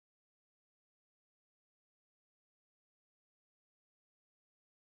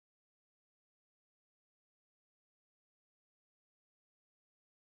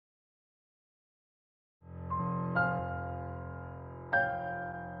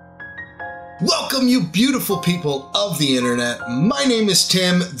Welcome, you beautiful people of the internet. My name is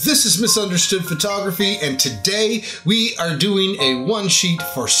Tim, this is Misunderstood Photography, and today we are doing a one-sheet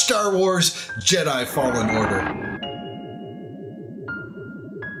for Star Wars Jedi Fallen Order.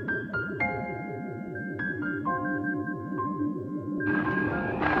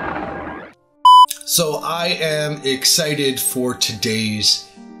 So I am excited for today's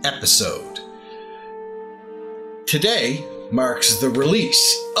episode. Today marks the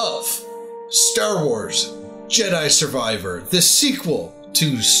release of Star Wars Jedi Survivor, the sequel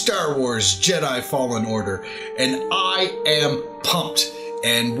to Star Wars Jedi Fallen Order, and I am pumped.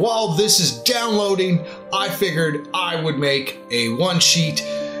 And while this is downloading, I figured I would make a one-sheet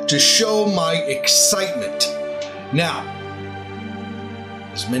to show my excitement. Now,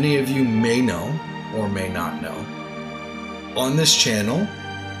 as many of you may know or may not know, on this channel,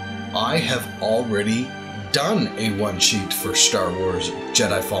 I have already done a one-sheet for Star Wars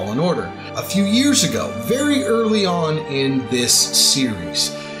Jedi Fallen Order a few years ago, very early on in this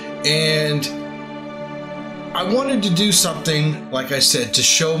series. And I wanted to do something, like I said, to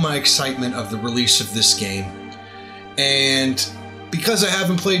show my excitement of the release of this game. And because I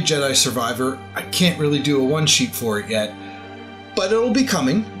haven't played Jedi Survivor, I can't really do a one-sheet for it yet, but it'll be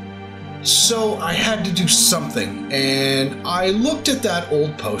coming. So I had to do something, and I looked at that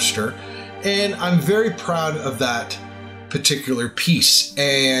old poster, and I'm very proud of that particular piece,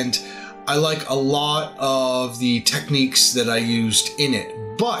 and I like a lot of the techniques that I used in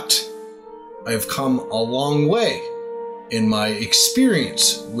it, but I've come a long way in my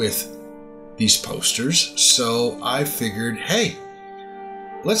experience with these posters, so I figured, hey,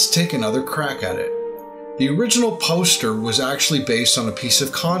 let's take another crack at it. The original poster was actually based on a piece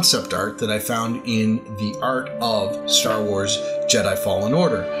of concept art that I found in the art of Star Wars Jedi Fallen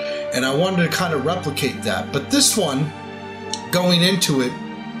Order. And I wanted to kind of replicate that. But this one, going into it,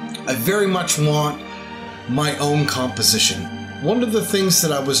 I very much want my own composition. One of the things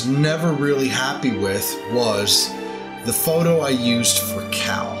that I was never really happy with was the photo I used for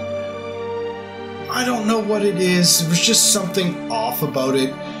Cal. I don't know what it is. There was just something off about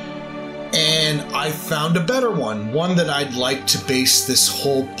it. And I found a better one that I'd like to base this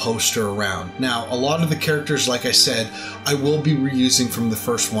whole poster around. Now, a lot of the characters, like I said, I will be reusing from the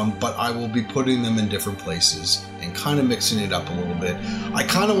first one, but I will be putting them in different places and kind of mixing it up a little bit. I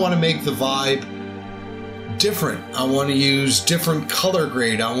kind of want to make the vibe different. I want to use different color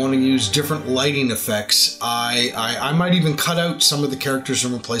grade. I want to use different lighting effects. I might even cut out some of the characters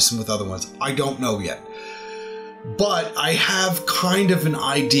and replace them with other ones. I don't know yet. But I have kind of an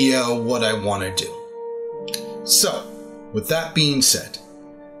idea of what I want to do. So, with that being said,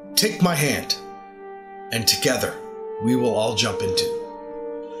 take my hand, and together we will all jump into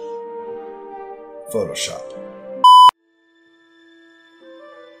Photoshop.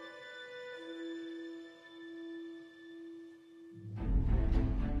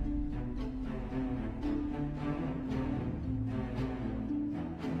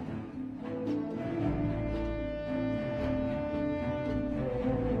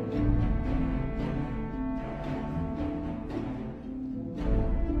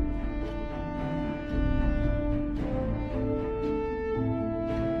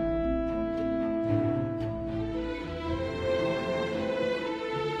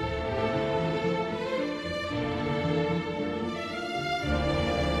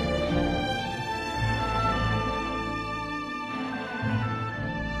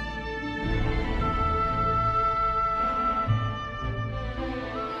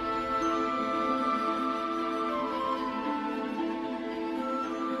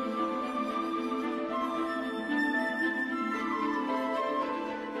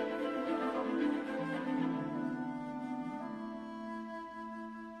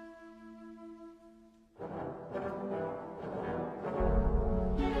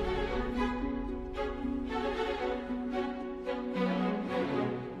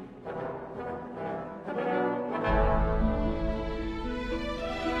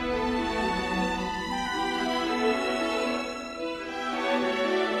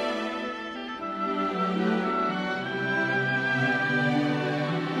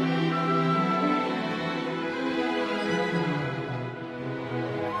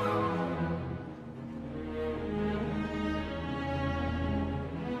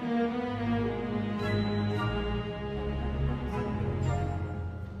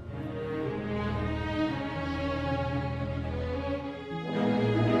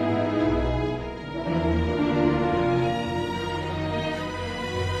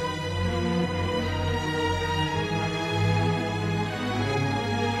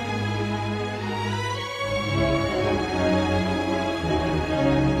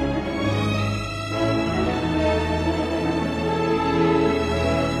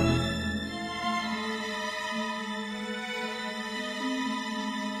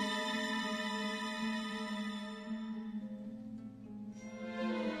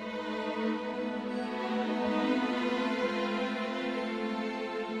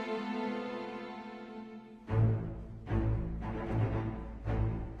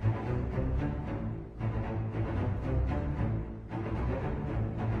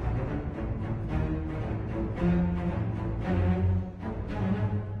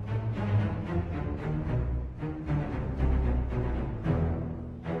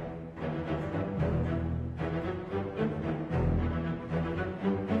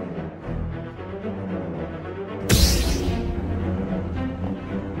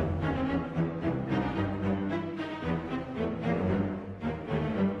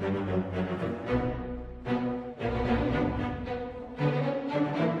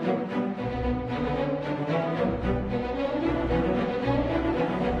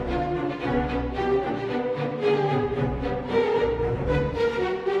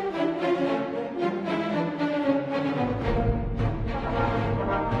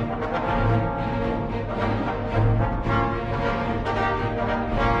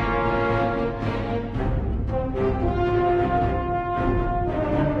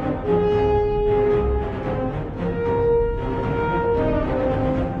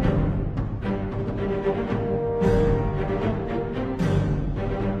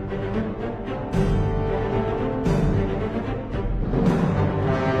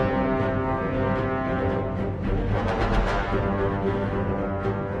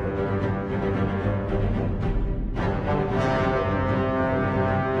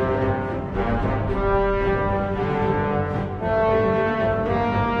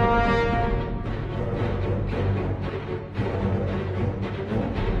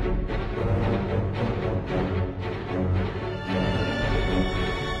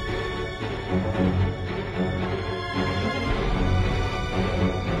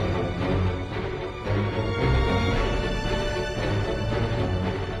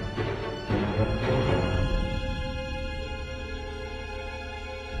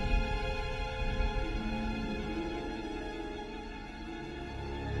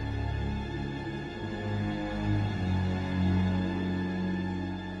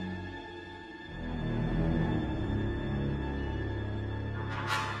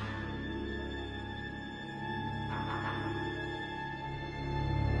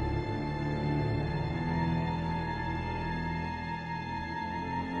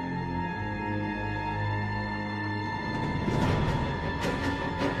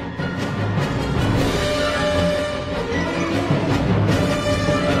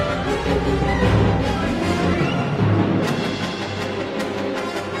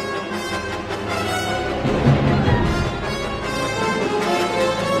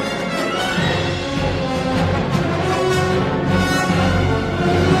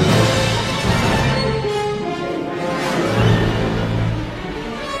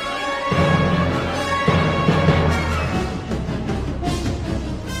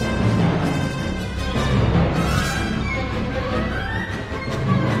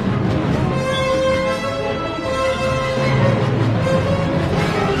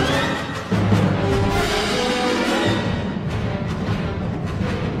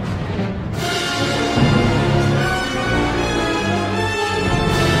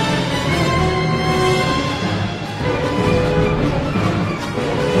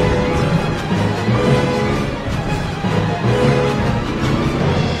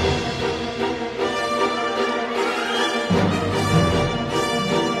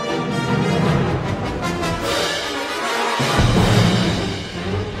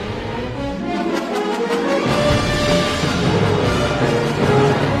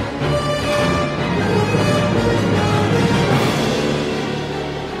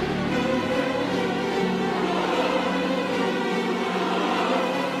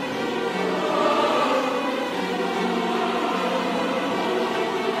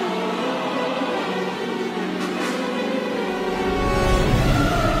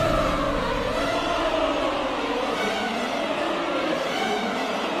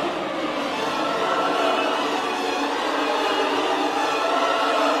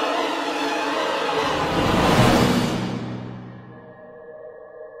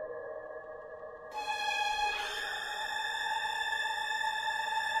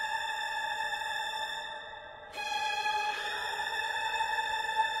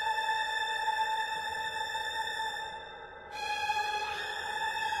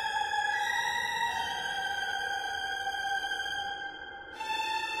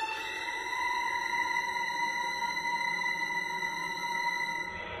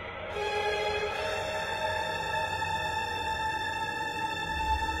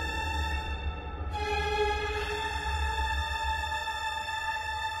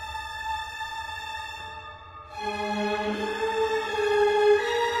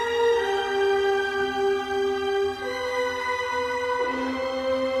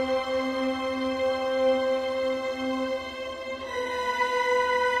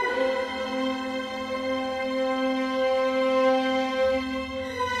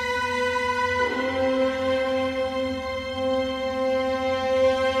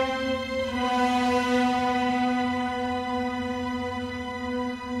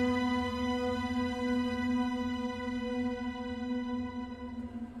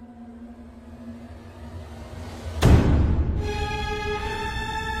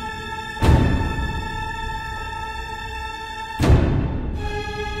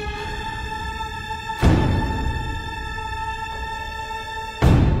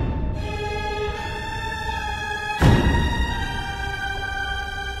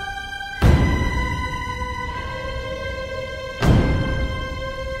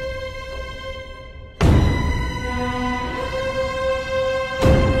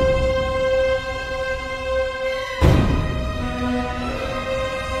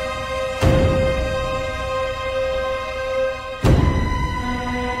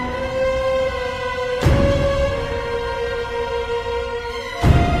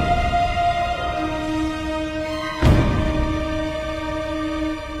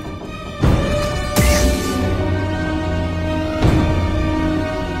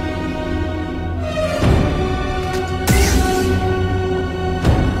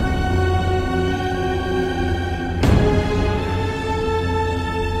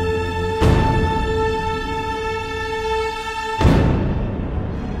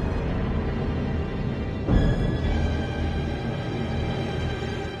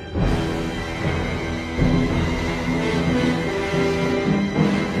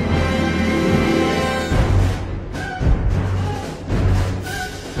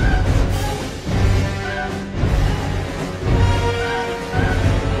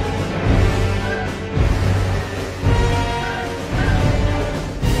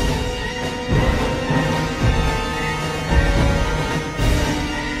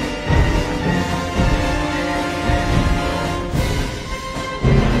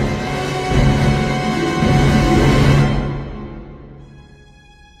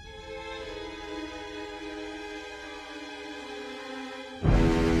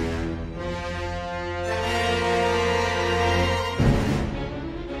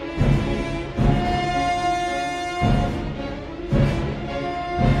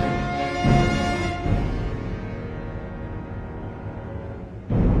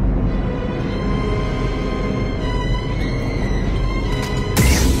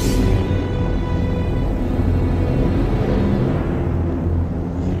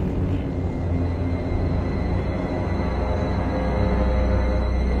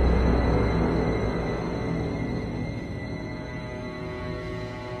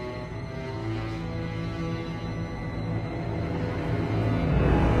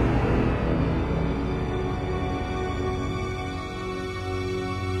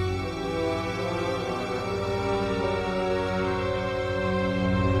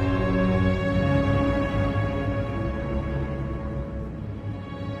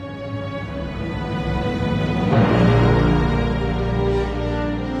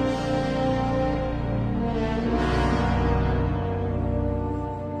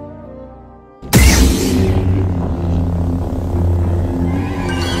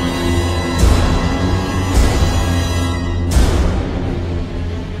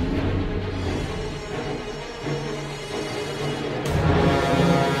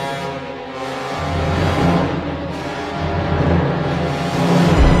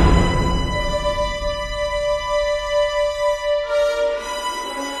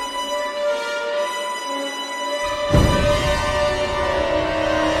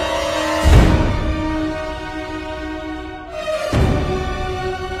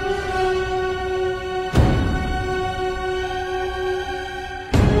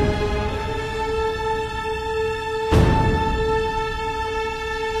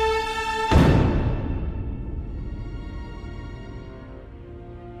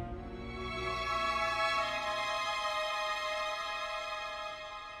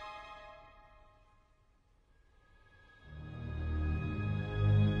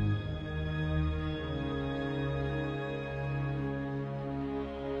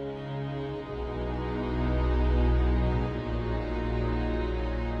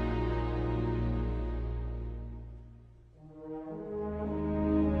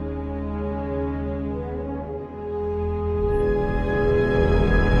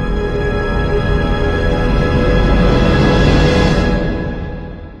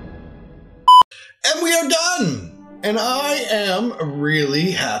 And I am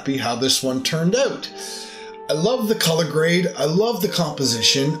really happy how this one turned out. I love the color grade, I love the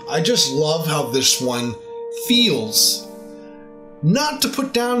composition, I just love how this one feels. Not to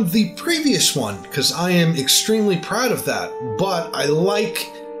put down the previous one, because I am extremely proud of that, but I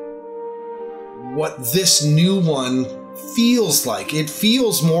like what this new one feels like. It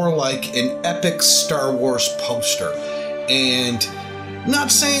feels more like an epic Star Wars poster. And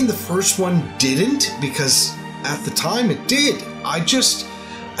not saying the first one didn't, because at the time it did. I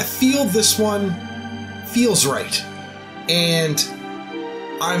feel this one feels right. And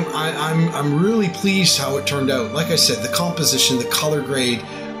I'm really pleased how it turned out. Like I said, the composition, the color grade,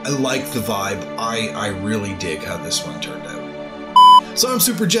 I like the vibe. I really dig how this one turned out. So I'm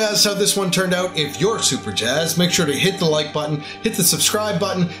super jazzed how this one turned out. If you're super jazzed, make sure to hit the like button, hit the subscribe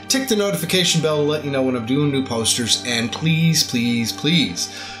button, tick the notification bell to let you know when I'm doing new posters, and please, please,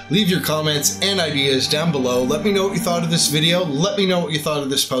 please leave your comments and ideas down below. Let me know what you thought of this video. Let me know what you thought of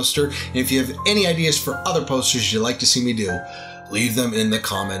this poster. And if you have any ideas for other posters you'd like to see me do, leave them in the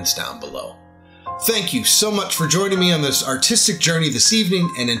comments down below. Thank you so much for joining me on this artistic journey this evening,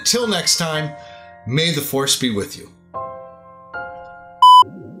 and until next time, may the Force be with you.